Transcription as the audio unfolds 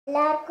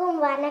எல்லாருக்கும்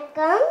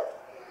வணக்கம்.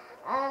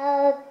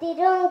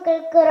 திரு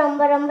அங்கிளுக்கு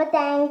ரொம்ப ரொம்ப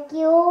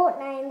தேங்க்யூ.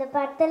 நான் இந்த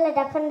படத்தில்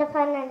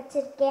டஃபாக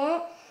நடிச்சிருக்கேன்.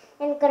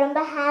 எனக்கு ரொம்ப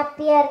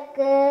ஹாப்பியாக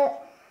இருக்குது.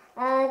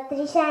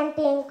 த்ரிஷா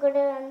ஆண்டி என் கூட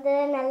வந்து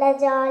நல்லா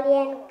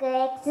ஜாலியாக எனக்கு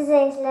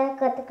எக்ஸசைஸில்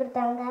கற்றுக்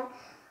கொடுத்தாங்க.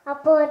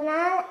 அப்போது ஒரு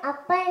நாள்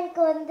அப்பா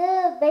எனக்கு வந்து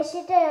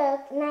பெட்ஷீட்டு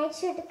நைட்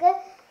ஷூட்டுக்கு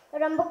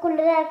ரொம்ப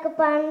குளிராக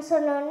இருக்குப்பான்னு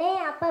சொன்னோடனே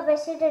அப்பா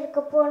பெட்ஷீட்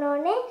எடுக்க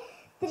போனோடனே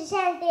த்ரிஷா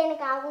ஆண்டி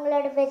எனக்கு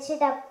அவங்களோட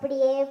பெட்ஷீட்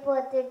அப்படியே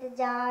போட்டுட்டு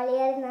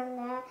ஜாலியாக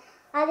இருந்தாங்க.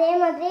 அதே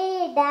மாதிரி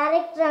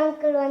டைரக்டர்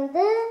அங்கிள்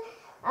வந்து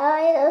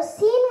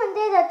சீன்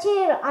வந்து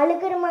ஏதாச்சும்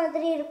அழுகிற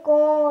மாதிரி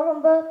இருக்கும்,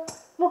 ரொம்ப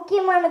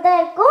முக்கியமானதாக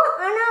இருக்கும்.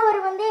 ஆனால்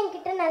அவர் வந்து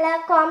என்கிட்ட நல்லா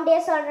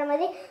காமெடியாக சொல்கிற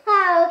மாதிரி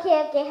ஓகே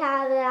ஓகே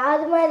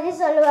அது மாதிரி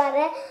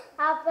சொல்லுவார்.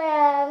 அப்போ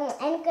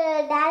எனக்கு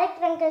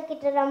டைரக்டர் அங்கிள்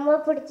கிட்ட ரொம்ப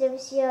பிடிச்ச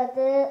விஷயம்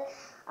அது.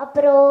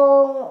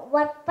 அப்புறம்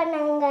ஒர்க்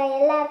பண்ணவங்க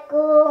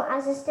எல்லாருக்கும்,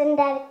 assistant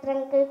director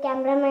uncle,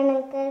 cameraman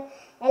uncle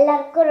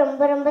எல்லாருக்கும்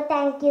ரொம்ப ரொம்ப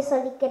தேங்க்யூ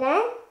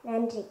சொல்லிக்கிறேன்.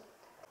 நன்றி.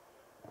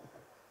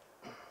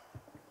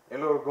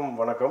 எல்லோருக்கும்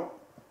வணக்கம்.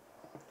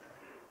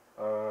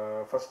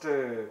 ஃபஸ்ட்டு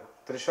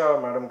த்ரிஷா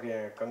மேடம்க்கு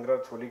என்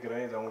கங்க்ராட்ஸ்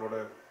சொல்லிக்கிறேன். இது அவங்களோட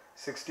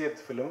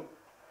 60th ஃபிலிம்.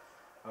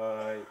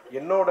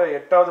 என்னோட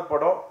 8வது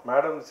படம்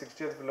மேடம்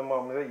 60th ஃபிலிம்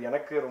ஆகுது.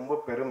 எனக்கு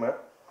ரொம்ப பெருமை,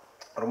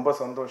 ரொம்ப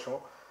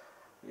சந்தோஷம்.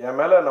 என்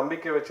மேலே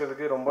நம்பிக்கை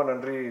வச்சதுக்கு ரொம்ப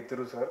நன்றி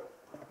திரு சார்.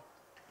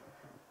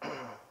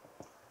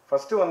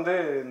 ஃபஸ்ட்டு வந்து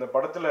இந்த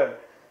படத்தில்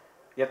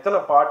எத்தனை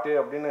பாட்டு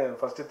அப்படின்னு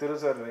ஃபஸ்ட்டு திரு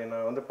சார்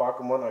என்னை வந்து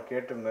பார்க்கும்போது நான்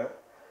கேட்டிருந்தேன்.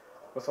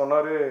 இப்போ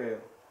சொன்னார்,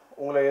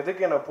 உங்களை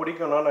எதுக்கு என்னை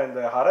பிடிக்கும்னா நான்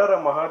இந்த ஹரஹர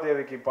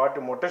மகாதேவிக்கு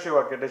பாட்டு மொட்டை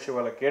சிவா கெட்ட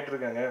சிவாவில்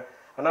கேட்டிருக்கேங்க,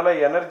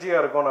 அதனால்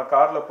எனர்ஜியாக இருக்கும், நான்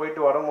காரில்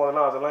போயிட்டு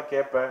வரும்போதெல்லாம் அதெல்லாம்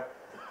கேட்பேன்.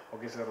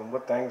 ஓகே சார், ரொம்ப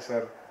தேங்க்ஸ்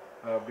சார்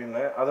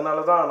அப்படின்னு.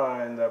 அதனால தான்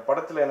நான் இந்த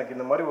படத்தில் எனக்கு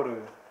இந்த மாதிரி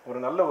ஒரு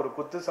நல்ல ஒரு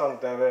குத்து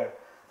சாங் தேவை,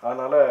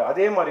 அதனால்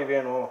அதே மாதிரி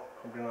வேணும்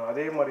அப்படின்னா,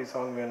 அதே மாதிரி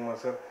சாங் வேணுமா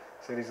சார்?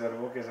 சரி சார்,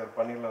 ஓகே சார்,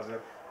 பண்ணிடலாம் சார்.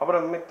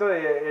 அப்புறம் மித்த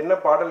என்ன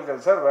பாடல்கள்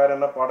சார், வேறு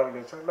என்ன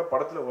பாடல்கள் சார்? இல்லை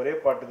படத்தில் ஒரே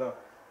பாட்டு தான்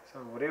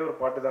சார், ஒரே ஒரு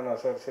பாட்டு தானா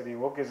சார்? சரி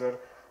ஓகே சார்,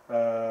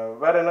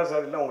 வேறு என்ன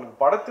சார்? இல்லை உங்களுக்கு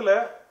படத்தில்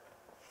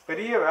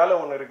பெரிய வேலை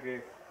ஒன்று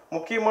இருக்குது,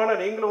 முக்கியமான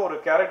நீங்களும் ஒரு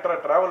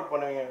கேரக்டராக ட்ராவல்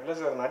பண்ணுவீங்க. இல்லை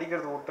சார்,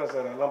 நடிக்கிறது விட்டேன்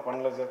சார், எல்லாம்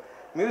பண்ணல சார்,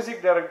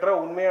 மியூசிக்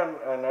டைரக்டராக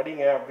உண்மையாக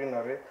நடிங்க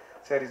அப்படின்னாரு.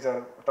 சரி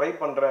சார், ட்ரை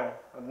பண்ணுறேன்.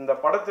 இந்த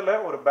படத்தில்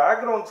ஒரு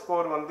பேக்ரவுண்ட்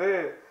ஸ்கோர் வந்து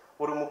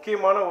ஒரு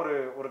முக்கியமான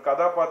ஒரு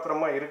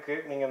கதாபாத்திரமாக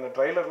இருக்குது. நீங்கள் இந்த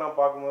ட்ரைலர்லாம்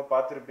பார்க்கும்போது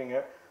பார்த்துருப்பீங்க.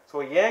 ஸோ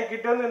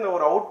என்கிட்டேருந்து இந்த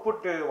ஒரு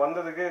அவுட்புட்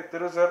வந்ததுக்கு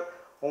திரு சார்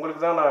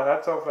உங்களுக்கு தான் நான்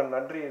ஹேட்ஸ் ஆஃப் அண்ட்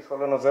நன்றி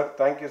சொல்லணும் சார்.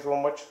 Thank you so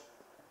much.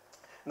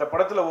 இந்த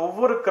படத்தில்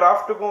ஒவ்வொரு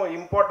கிராஃப்ட்டுக்கும்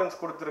இம்பார்ட்டன்ஸ்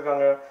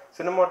கொடுத்துருக்காங்க.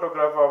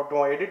 சினிமாட்டோகிராஃப்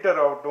ஆகட்டும்,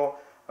 எடிட்டர் ஆகட்டும்,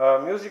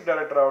 மியூசிக்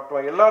டைரக்டர்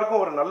ஆகட்டும்,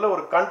 எல்லாருக்கும் ஒரு நல்ல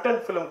ஒரு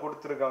கண்டென்ட் ஃபிலிம்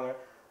கொடுத்துருக்காங்க.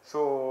 ஸோ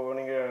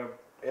நீங்கள்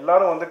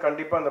எல்லோரும் வந்து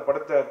கண்டிப்பாக இந்த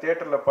படத்தை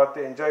தியேட்டரில்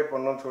பார்த்து என்ஜாய்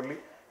பண்ணணும்னு சொல்லி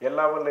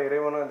எல்லா வல்ல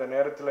இறைவனும் இந்த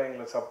நேரத்தில்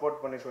எங்களை சப்போர்ட்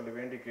பண்ணி சொல்லி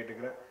வேண்டி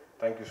கேட்டுக்கிறேன்.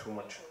 Thank you so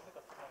much.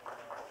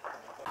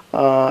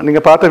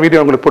 நீங்கள் பார்த்த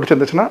வீடியோ உங்களுக்கு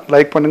பிடிச்சிருந்துச்சுன்னா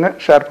லைக் பண்ணுங்கள்,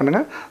 ஷேர்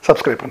பண்ணுங்கள்,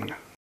 சப்ஸ்கிரைப்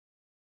பண்ணுங்கள்.